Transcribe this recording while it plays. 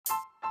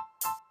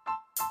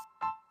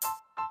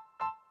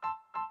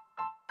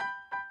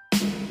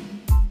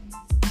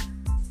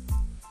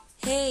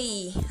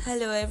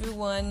Hello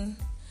everyone.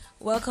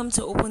 Welcome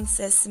to Open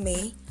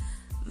Sesame.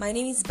 My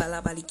name is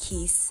Bala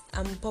Balikis.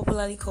 I'm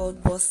popularly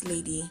called Boss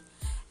Lady,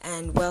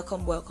 and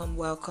welcome.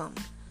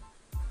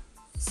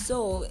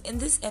 So, in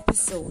this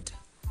episode,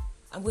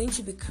 I'm going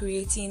to be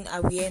creating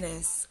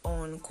awareness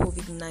on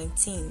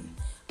COVID-19,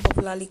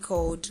 popularly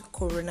called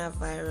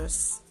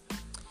coronavirus.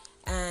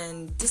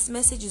 And this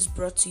message is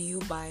brought to you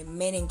by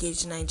Men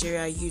Engage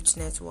Nigeria Youth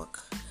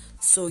Network.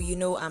 So you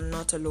know I'm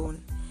not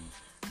alone.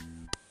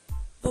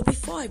 But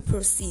before I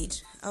proceed,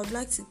 I would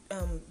like to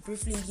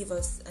briefly give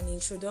us an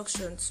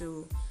introduction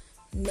to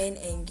Men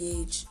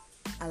Engage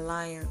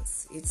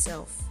Alliance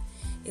itself.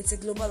 It's a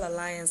global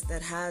alliance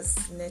that has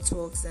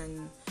networks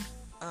and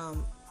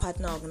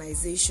partner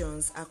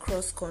organizations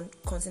across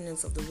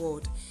continents of the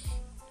world,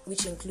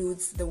 which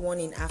includes the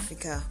one in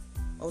Africa,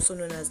 also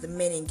known as the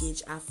Men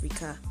Engage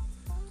Africa.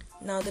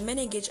 Now, the Men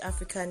Engage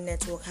Africa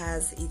network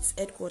has its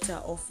headquarters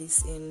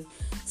office in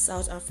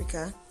South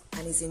Africa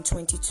and is in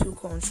 22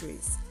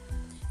 countries.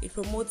 It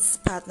promotes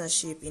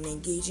partnership in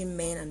engaging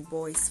men and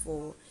boys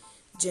for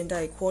gender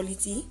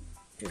equality,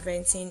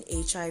 preventing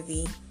HIV,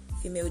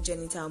 female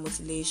genital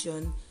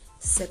mutilation,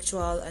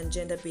 sexual and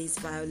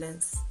gender-based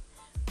violence,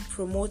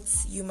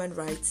 promotes human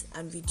rights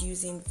and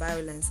reducing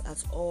violence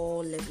at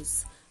all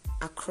levels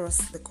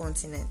across the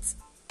continent.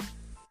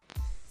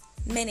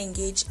 Men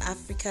Engage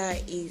Africa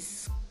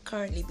is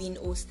currently being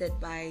hosted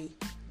by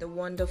the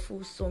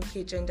wonderful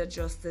Sonke Gender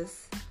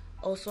Justice,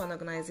 also an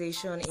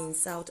organization in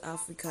South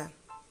Africa.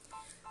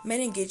 Men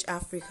Engage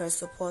Africa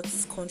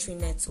supports country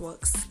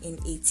networks in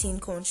 18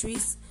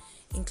 countries,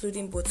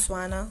 including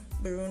Botswana,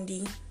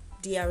 Burundi,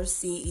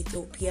 DRC,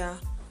 Ethiopia,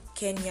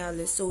 Kenya,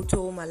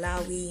 Lesotho,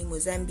 Malawi,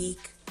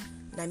 Mozambique,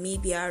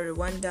 Namibia,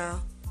 Rwanda,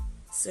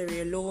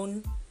 Sierra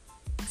Leone,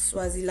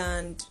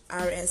 Swaziland,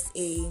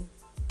 RSA,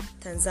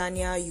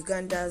 Tanzania,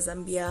 Uganda,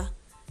 Zambia,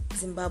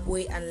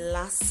 Zimbabwe, and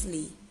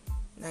lastly,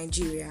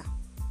 Nigeria.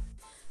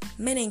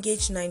 Men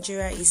Engage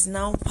Nigeria is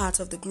now part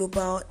of the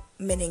global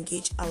Men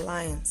Engage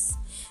Alliance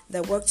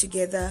that work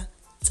together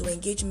to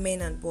engage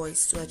men and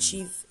boys to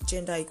achieve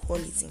gender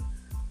equality.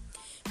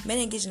 Men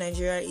Engage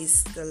Nigeria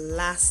is the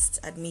last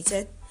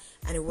admitted,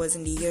 and it was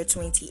in the year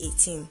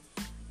 2018,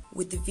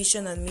 with the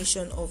vision and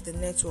mission of the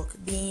network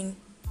being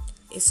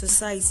a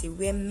society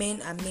where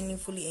men are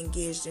meaningfully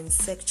engaged in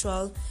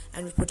sexual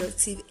and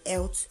reproductive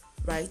health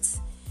rights,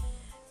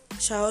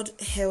 child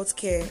health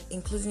care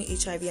including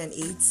HIV and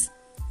AIDS,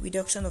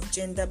 reduction of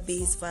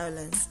gender-based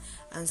violence,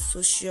 and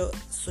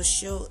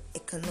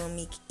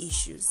socio-economic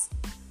issues.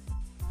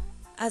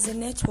 As a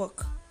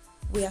network,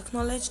 we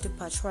acknowledge the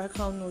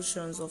patriarchal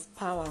notions of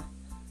power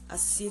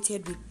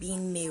associated with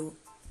being male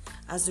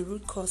as the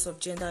root cause of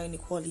gender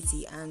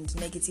inequality and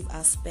negative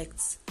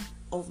aspects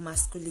of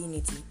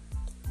masculinity.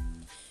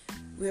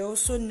 We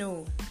also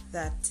know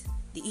that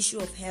the issue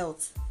of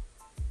health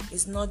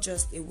is not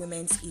just a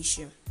women's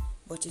issue,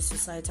 but a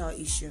societal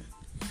issue.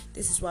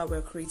 This is why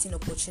we're creating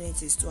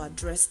opportunities to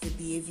address the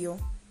behavior,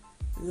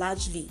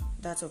 largely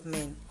that of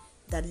men,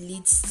 that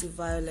leads to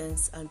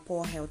violence and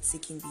poor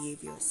health-seeking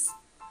behaviors.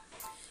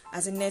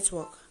 As a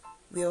network,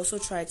 we also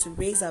try to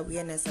raise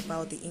awareness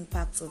about the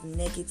impacts of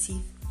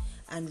negative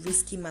and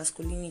risky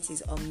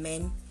masculinities on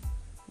men,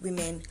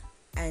 women,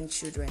 and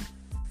children.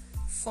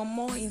 For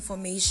more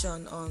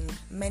information on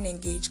Men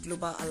Engage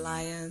Global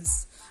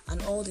Alliance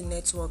and all the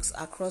networks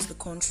across the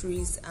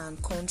countries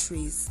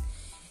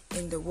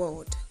in the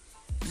world,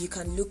 you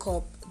can look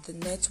up the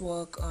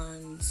network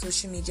on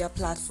social media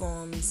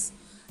platforms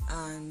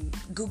and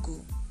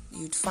Google.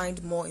 You'd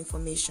find more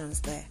information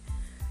there.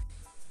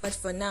 But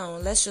for now,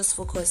 let's just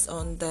focus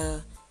on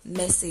the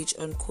message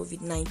on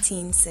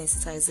COVID-19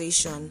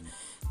 sensitization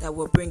that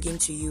we're bringing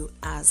to you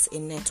as a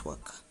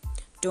network.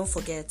 Don't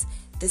forget,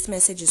 this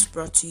message is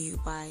brought to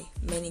you by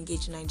Men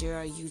Engage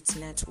Nigeria Youth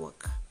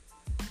Network.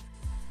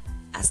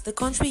 As the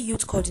country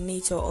youth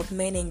coordinator of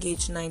Men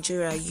Engage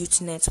Nigeria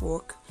Youth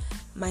Network,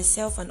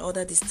 myself and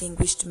other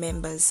distinguished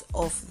members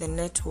of the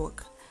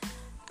network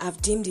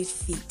have deemed it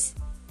fit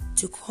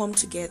to come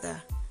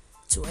together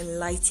to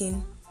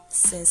enlighten,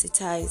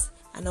 sensitize,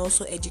 and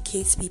also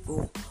educate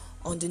people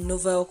on the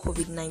novel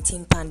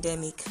COVID-19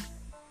 pandemic.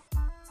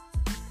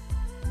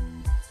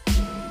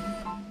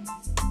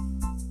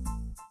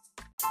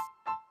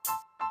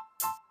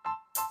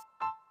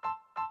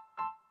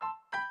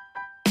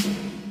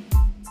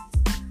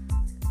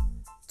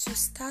 To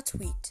start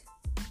with,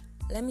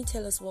 let me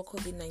tell us what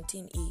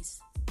COVID-19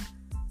 is.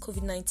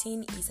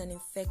 COVID-19 is an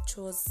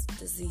infectious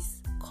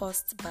disease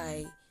caused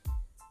by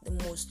the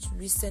most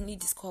recently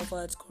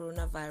discovered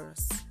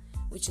coronavirus,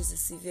 which is a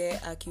severe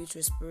acute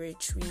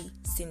respiratory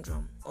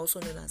syndrome,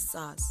 also known as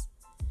SARS.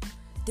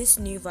 This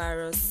new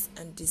virus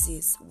and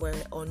disease were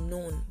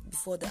unknown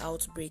before the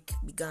outbreak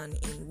began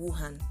in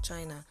Wuhan,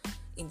 China,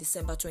 in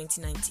December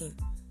 2019.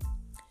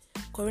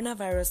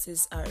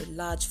 Coronaviruses are a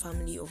large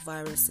family of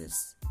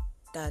viruses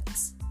that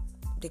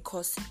they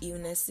cause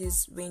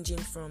illnesses ranging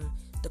from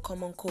the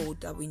common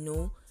cold that we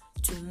know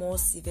to more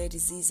severe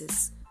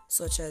diseases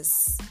such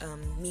as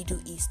Middle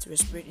East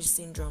Respiratory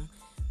Syndrome,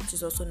 which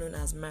is also known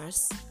as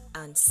MERS,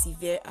 and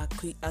Severe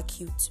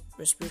Acute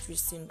Respiratory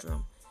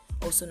Syndrome,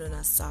 also known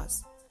as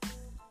SARS.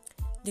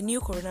 The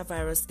new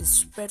coronavirus is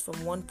spread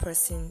from one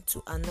person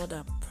to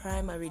another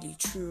primarily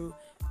through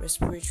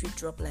respiratory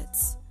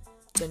droplets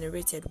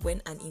generated when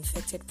an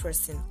infected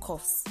person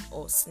coughs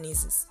or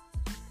sneezes.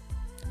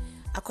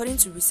 According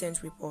to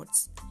recent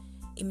reports,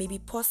 it may be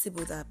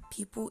possible that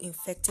people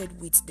infected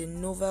with the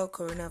novel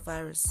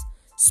coronavirus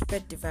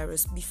spread the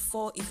virus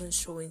before even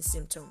showing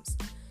symptoms.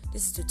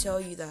 This is to tell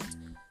you that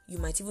you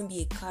might even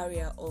be a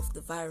carrier of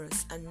the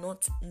virus and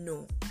not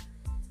know.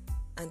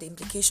 And the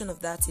implication of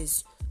that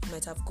is you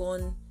might have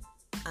gone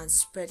and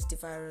spread the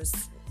virus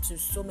to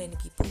so many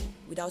people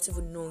without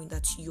even knowing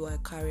that you are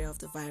a carrier of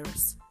the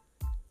virus.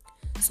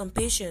 Some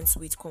patients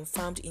with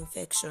confirmed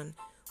infection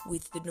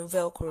with the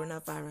novel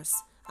coronavirus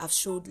have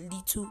showed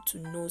little to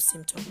no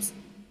symptoms,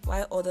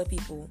 while other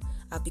people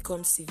have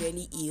become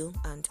severely ill,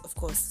 and of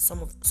course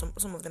some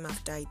of them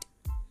have died.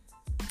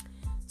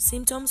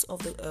 Symptoms of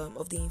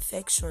the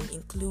infection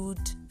include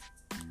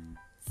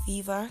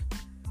fever,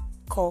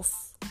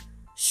 cough,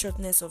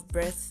 shortness of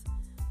breath.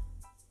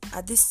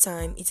 At this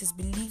time, it is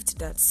believed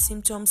that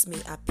symptoms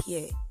may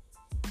appear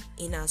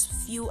in as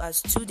few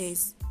as 2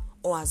 days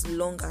or as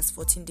long as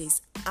 14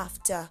 days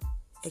after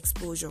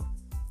exposure.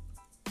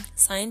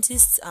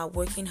 Scientists are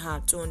working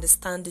hard to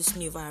understand this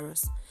new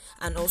virus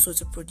and also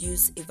to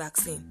produce a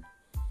vaccine.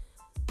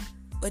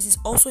 But it's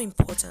also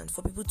important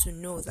for people to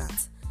know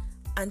that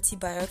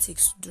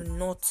antibiotics do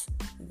not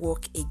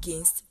work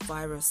against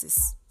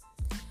viruses.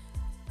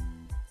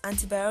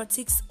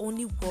 Antibiotics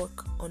only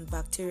work on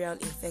bacterial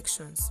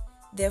infections.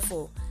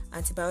 Therefore,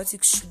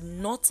 antibiotics should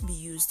not be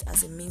used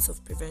as a means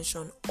of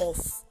prevention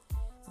of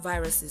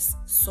viruses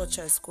such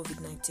as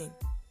COVID-19.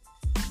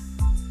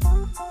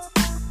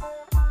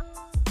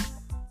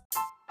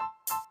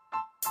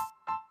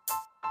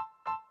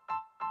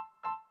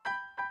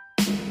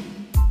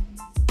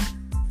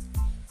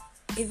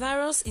 A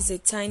virus is a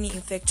tiny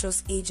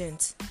infectious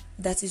agent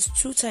that is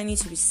too tiny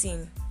to be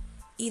seen,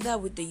 either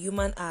with the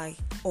human eye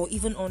or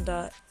even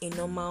under a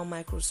normal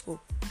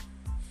microscope.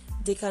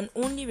 They can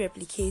only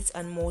replicate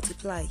and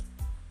multiply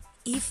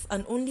if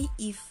and only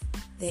if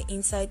they're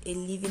inside a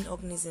living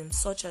organism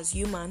such as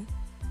human,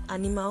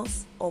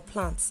 animals, or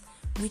plants,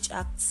 which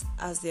acts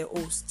as their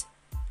host.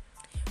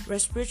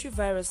 Respiratory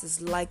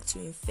viruses like to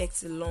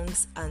infect the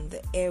lungs and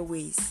the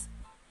airways.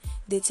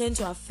 They tend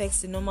to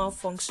affect the normal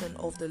function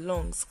of the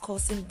lungs,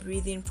 causing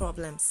breathing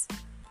problems.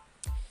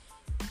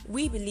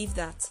 We believe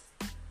that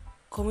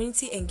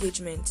community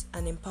engagement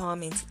and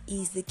empowerment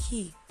is the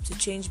key to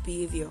change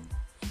behavior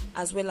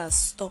as well as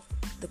stop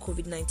the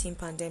COVID-19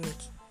 pandemic.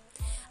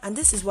 And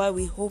this is why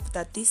we hope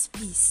that this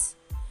piece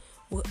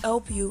will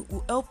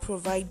help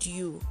provide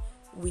you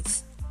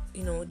with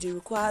the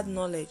required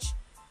knowledge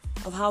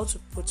of how to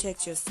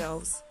protect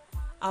yourselves,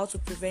 how to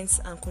prevent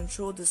and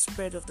control the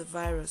spread of the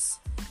virus,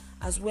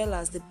 as well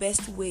as the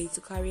best way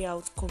to carry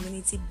out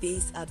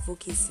community-based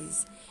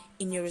advocacies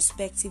in your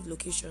respective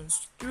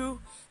locations through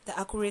the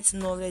accurate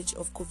knowledge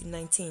of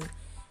COVID-19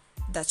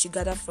 that you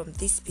gather from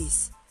this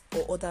piece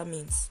or other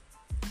means.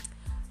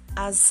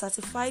 As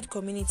certified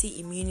community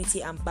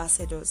immunity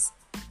ambassadors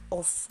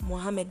of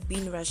Mohammed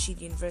bin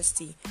Rashid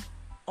University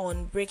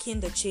on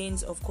breaking the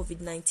chains of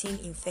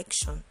COVID-19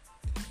 infection,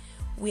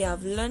 we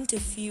have learned a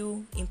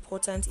few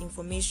important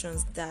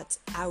informations that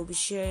I will be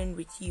sharing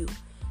with you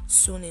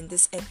soon in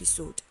this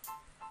episode.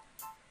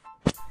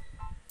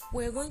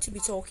 We're going to be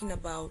talking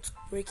about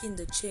breaking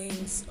the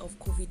chains of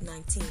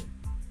COVID-19.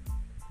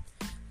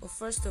 But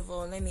first of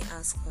all, let me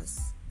ask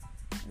us,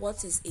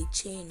 what is a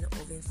chain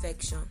of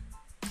infection?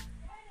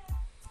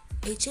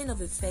 A chain of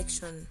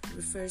infection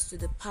refers to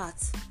the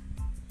path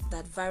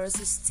that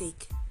viruses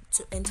take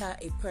to enter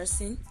a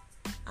person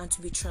and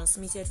to be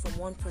transmitted from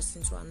one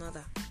person to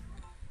another.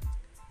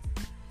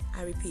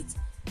 I repeat,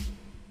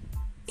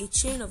 a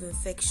chain of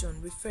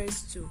infection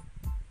refers to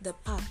the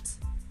path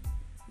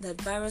that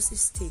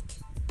viruses take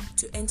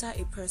to enter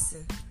a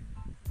person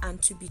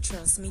and to be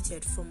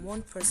transmitted from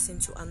one person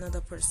to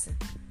another person.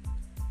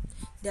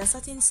 There are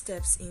certain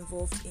steps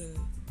involved in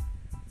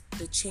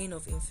the chain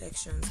of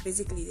infections.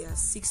 Basically, there are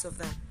 6 of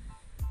them.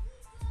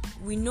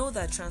 We know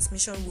that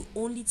transmission will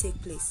only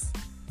take place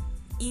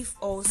if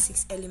all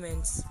 6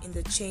 elements in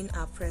the chain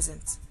are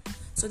present.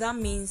 So that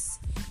means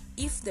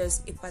if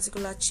there's a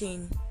particular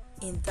chain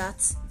in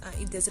that,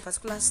 if there's a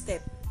particular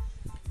step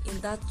in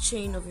that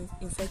chain of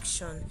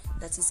infection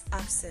that is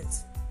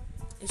absent,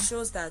 it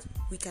shows that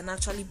we can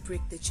actually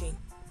break the chain.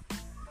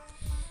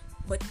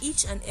 But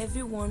each and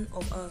every one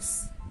of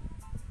us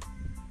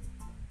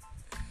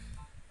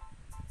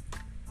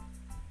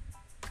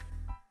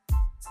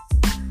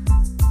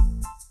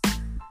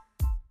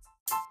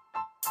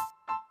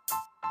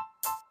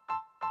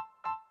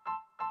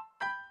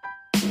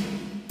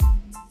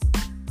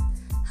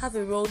have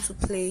a role to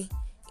play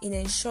in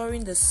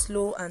ensuring the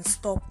slow and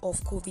stop of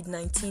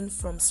COVID-19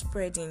 from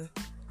spreading.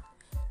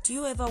 Do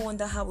you ever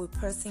wonder how a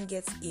person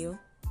gets ill?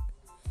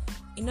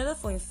 In order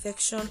for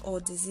infection or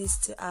disease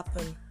to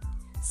happen,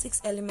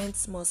 6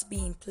 elements must be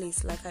in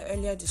place, like I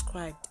earlier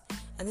described,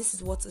 and this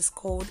is what is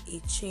called a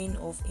chain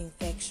of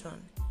infection.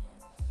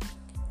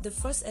 The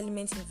first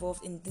element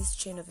involved in this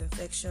chain of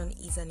infection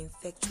is an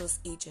infectious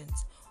agent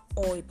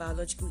or a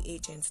biological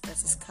agent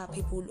that is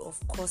capable of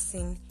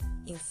causing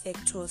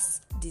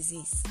infectious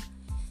disease.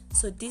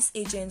 So this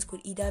agent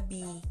could either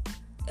be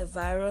a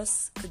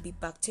virus, could be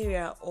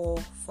bacteria or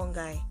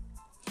fungi.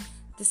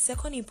 The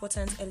second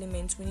important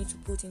element we need to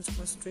put into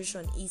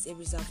consideration is a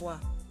reservoir.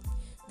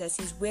 That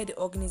is where the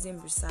organism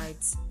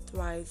resides,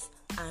 thrives,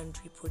 and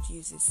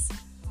reproduces.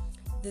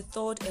 The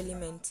third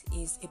element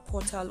is a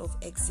portal of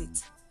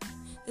exit.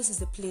 This is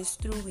the place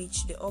through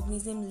which the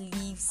organism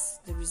leaves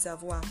the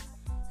reservoir.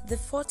 The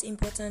fourth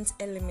important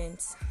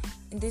element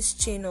in this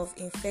chain of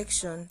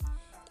infection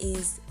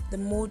is the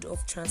mode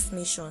of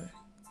transmission.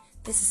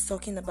 This is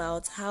talking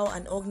about how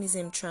an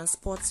organism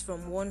transports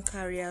from one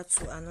carrier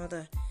to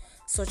another,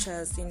 such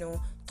as,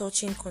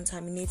 touching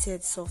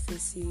contaminated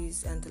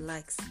surfaces and the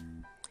likes.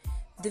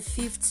 The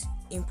fifth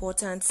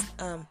important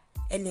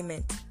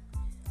element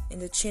in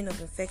the chain of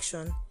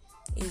infection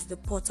is the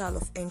portal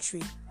of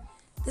entry.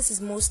 This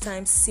is most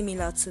times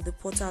similar to the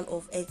portal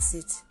of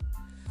exit.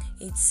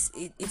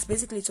 It's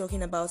basically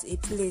talking about a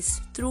place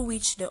through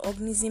which the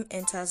organism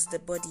enters the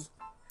body,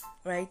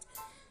 right?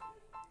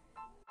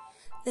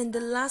 Then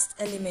the last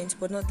element,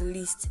 but not the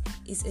least,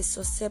 is a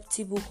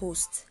susceptible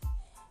host,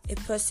 a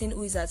person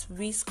who is at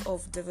risk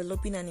of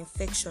developing an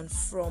infection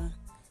from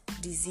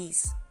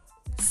disease.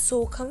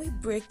 So can we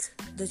break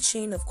the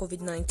chain of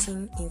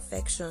COVID-19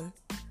 infection?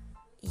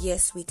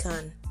 Yes, we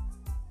can.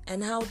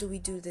 And how do we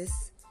do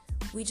this?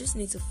 We just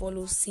need to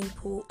follow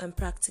simple and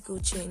practical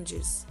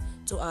changes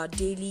to our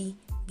daily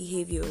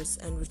behaviors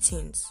and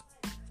routines.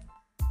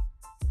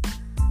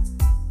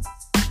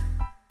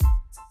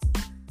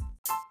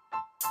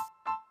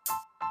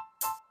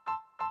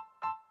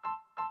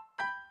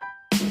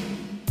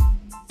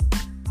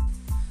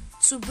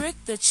 To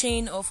break the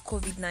chain of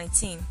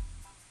COVID-19,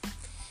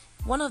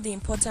 one of the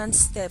important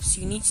steps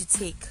you need to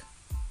take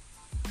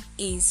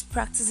is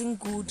practicing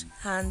good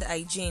hand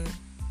hygiene.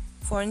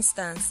 For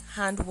instance,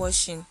 hand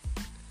washing.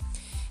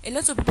 A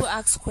lot of people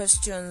ask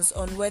questions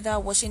on whether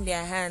washing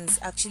their hands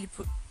actually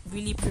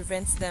really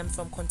prevents them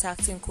from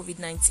contacting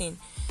COVID-19,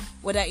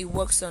 whether it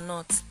works or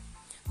not.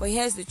 But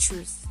here's the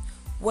truth.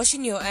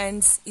 Washing your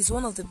hands is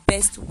one of the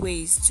best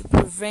ways to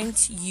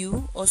prevent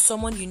you or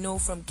someone you know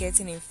from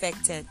getting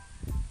infected.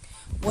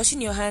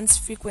 Washing your hands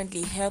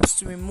frequently helps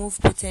to remove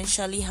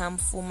potentially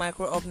harmful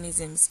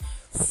microorganisms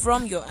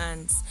from your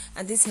hands,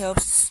 and this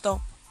helps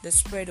stop the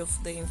spread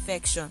of the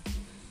infection.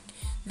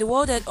 The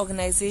World Health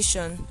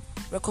Organization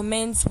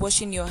recommends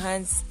washing your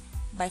hands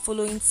by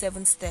following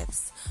 7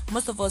 steps.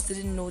 Most of us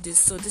didn't know this,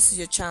 so this is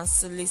your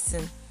chance to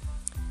listen.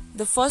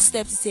 The first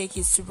step to take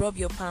is to rub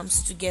your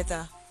palms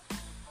together.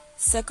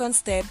 Second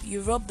step,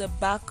 you rub the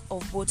back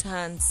of both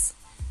hands.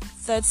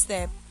 Third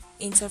step,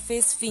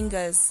 interface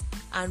fingers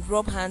and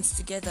rub hands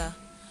together.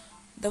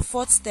 The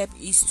fourth step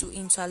is to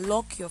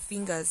interlock your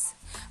fingers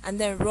and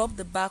then rub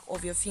the back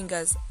of your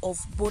fingers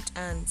of both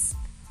hands.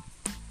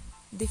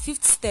 The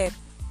fifth step,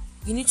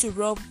 you need to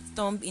rub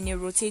thumb in a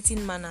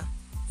rotating manner,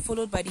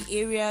 followed by the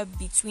area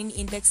between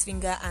index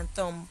finger and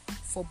thumb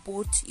for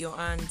both your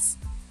hands.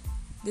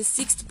 The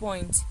sixth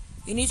point,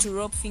 you need to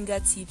rub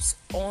fingertips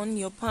on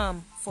your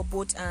palm for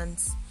both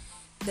hands.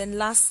 Then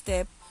last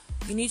step,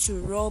 you need to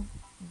rub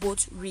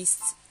both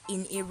wrists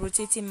in a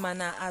rotating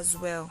manner as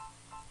well.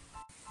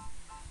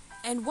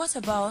 And what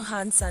about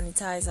hand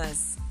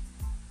sanitizers?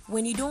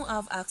 When you don't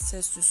have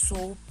access to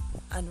soap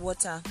and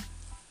water,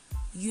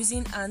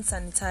 using hand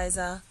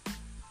sanitizer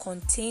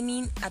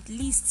containing at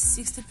least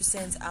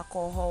 60%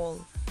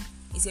 alcohol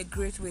is a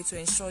great way to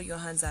ensure your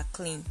hands are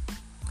clean.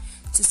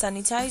 To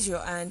sanitize your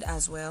hand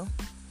as well,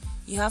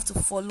 you have to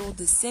follow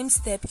the same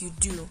step you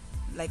do,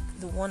 like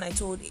the one I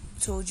told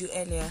you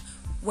earlier,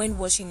 when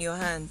washing your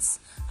hands.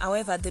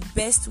 However, the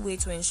best way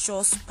to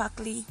ensure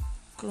sparkly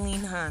clean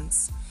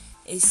hands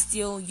is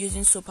still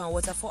using soap and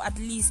water for at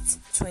least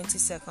 20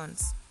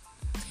 seconds.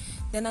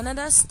 Then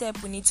another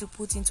step we need to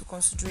put into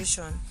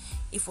consideration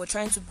if we're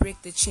trying to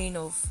break the chain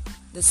of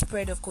the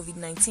spread of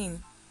COVID-19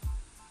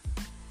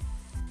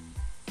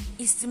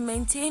 is to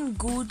maintain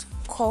good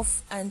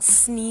cough and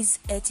sneeze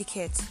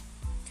etiquette.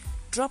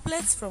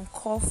 Droplets from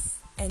cough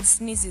and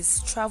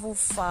sneezes travel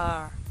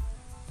far.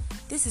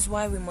 This is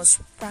why we must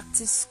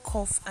practice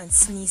cough and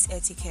sneeze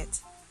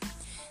etiquette.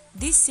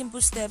 These simple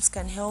steps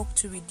can help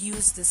to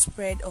reduce the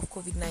spread of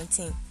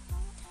COVID-19.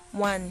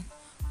 1.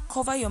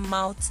 Cover your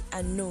mouth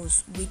and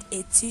nose with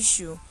a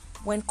tissue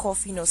when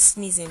coughing or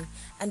sneezing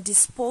and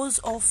dispose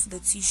of the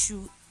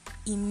tissue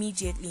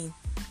immediately.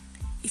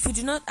 If you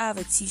do not have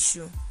a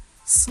tissue,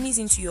 sneeze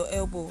into your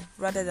elbow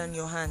rather than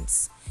your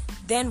hands.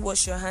 Then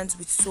wash your hands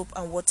with soap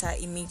and water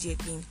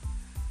immediately.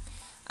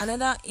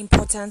 Another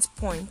important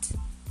point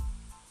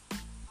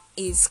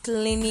is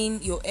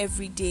cleaning your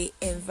everyday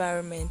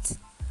environment.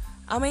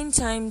 How many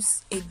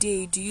times a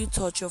day do you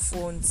touch your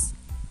phone's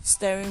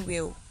steering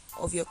wheel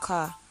of your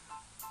car?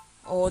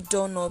 or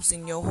doorknobs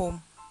in your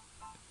home.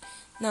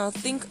 Now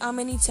think how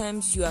many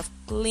times you have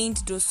cleaned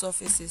those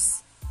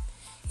surfaces.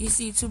 You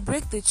see, to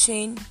break the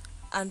chain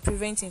and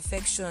prevent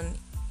infection,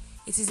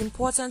 it is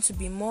important to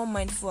be more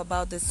mindful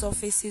about the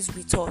surfaces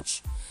we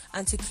touch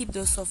and to keep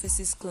those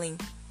surfaces clean.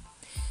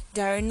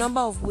 There are a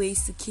number of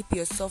ways to keep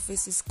your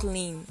surfaces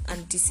clean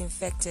and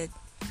disinfected.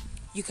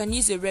 You can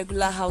use a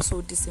regular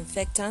household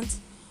disinfectant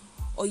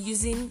or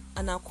using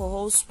an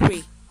alcohol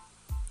spray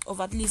of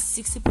at least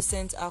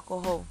 60%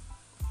 alcohol.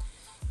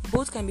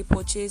 Both can be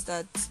purchased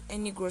at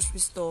any grocery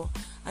store,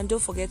 and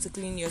don't forget to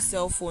clean your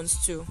cell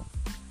phones too.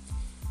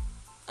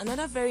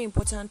 Another very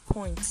important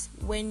point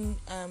when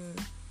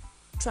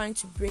trying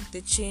to break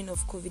the chain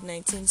of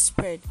COVID-19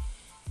 spread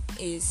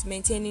is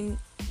maintaining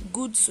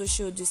good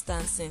social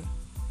distancing.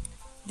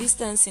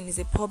 Distancing is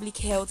a public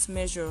health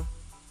measure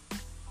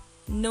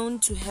known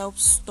to help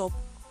stop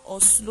or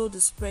slow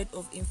the spread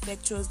of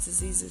infectious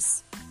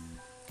diseases.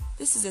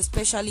 This is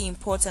especially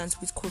important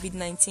with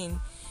COVID-19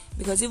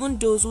 because even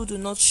those who do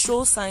not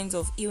show signs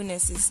of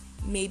illnesses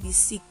may be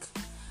sick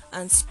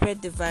and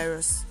spread the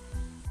virus.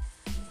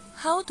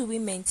 How do we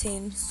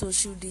maintain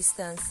social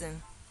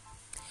distancing?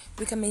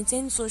 We can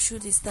maintain social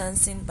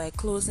distancing by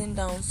closing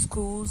down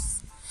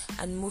schools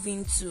and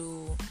moving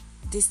to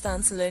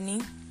distance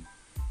learning.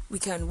 We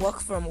can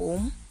work from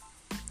home.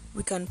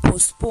 We can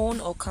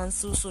postpone or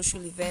cancel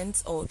social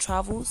events or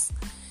travels.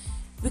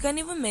 We can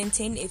even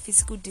maintain a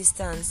physical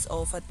distance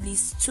of at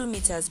least 2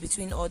 meters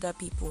between other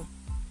people.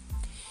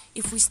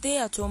 If we stay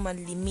at home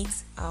and limit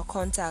our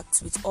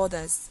contacts with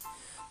others,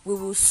 we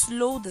will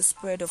slow the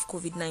spread of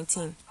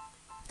COVID-19.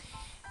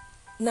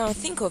 Now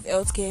think of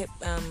healthcare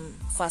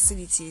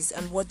facilities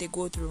and what they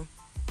go through.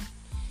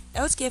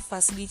 Healthcare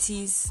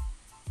facilities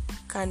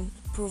can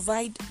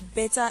provide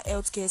better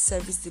healthcare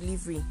service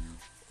delivery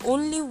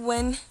only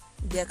when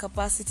their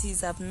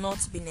capacities have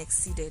not been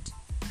exceeded.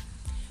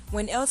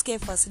 When healthcare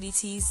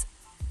facilities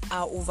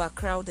are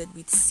overcrowded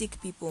with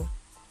sick people,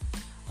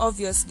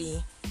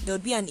 obviously there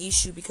will be an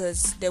issue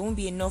because there won't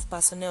be enough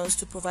personnel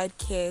to provide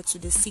care to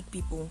the sick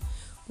people,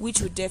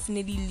 which would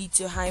definitely lead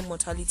to high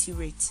mortality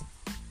rate.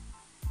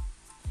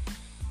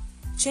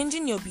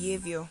 Changing your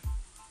behavior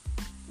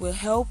will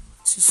help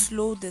to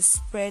slow the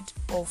spread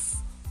of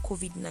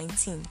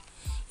COVID-19.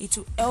 It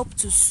will help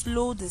to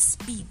slow the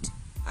speed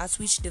at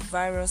which the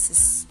virus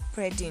is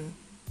spreading.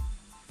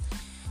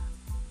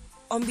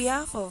 On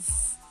behalf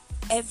of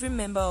every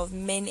member of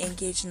Men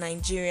Engage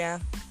Nigeria,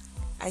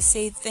 I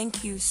say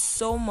thank you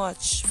so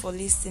much for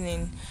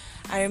listening.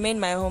 I remain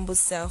my humble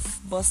self,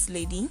 Boss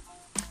Lady.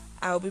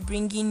 I'll be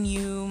bringing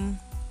you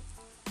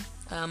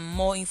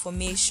more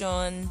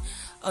information.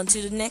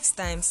 Until the next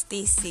time,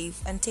 stay safe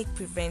and take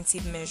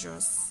preventive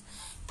measures.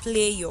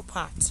 Play your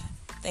part.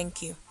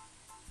 Thank you.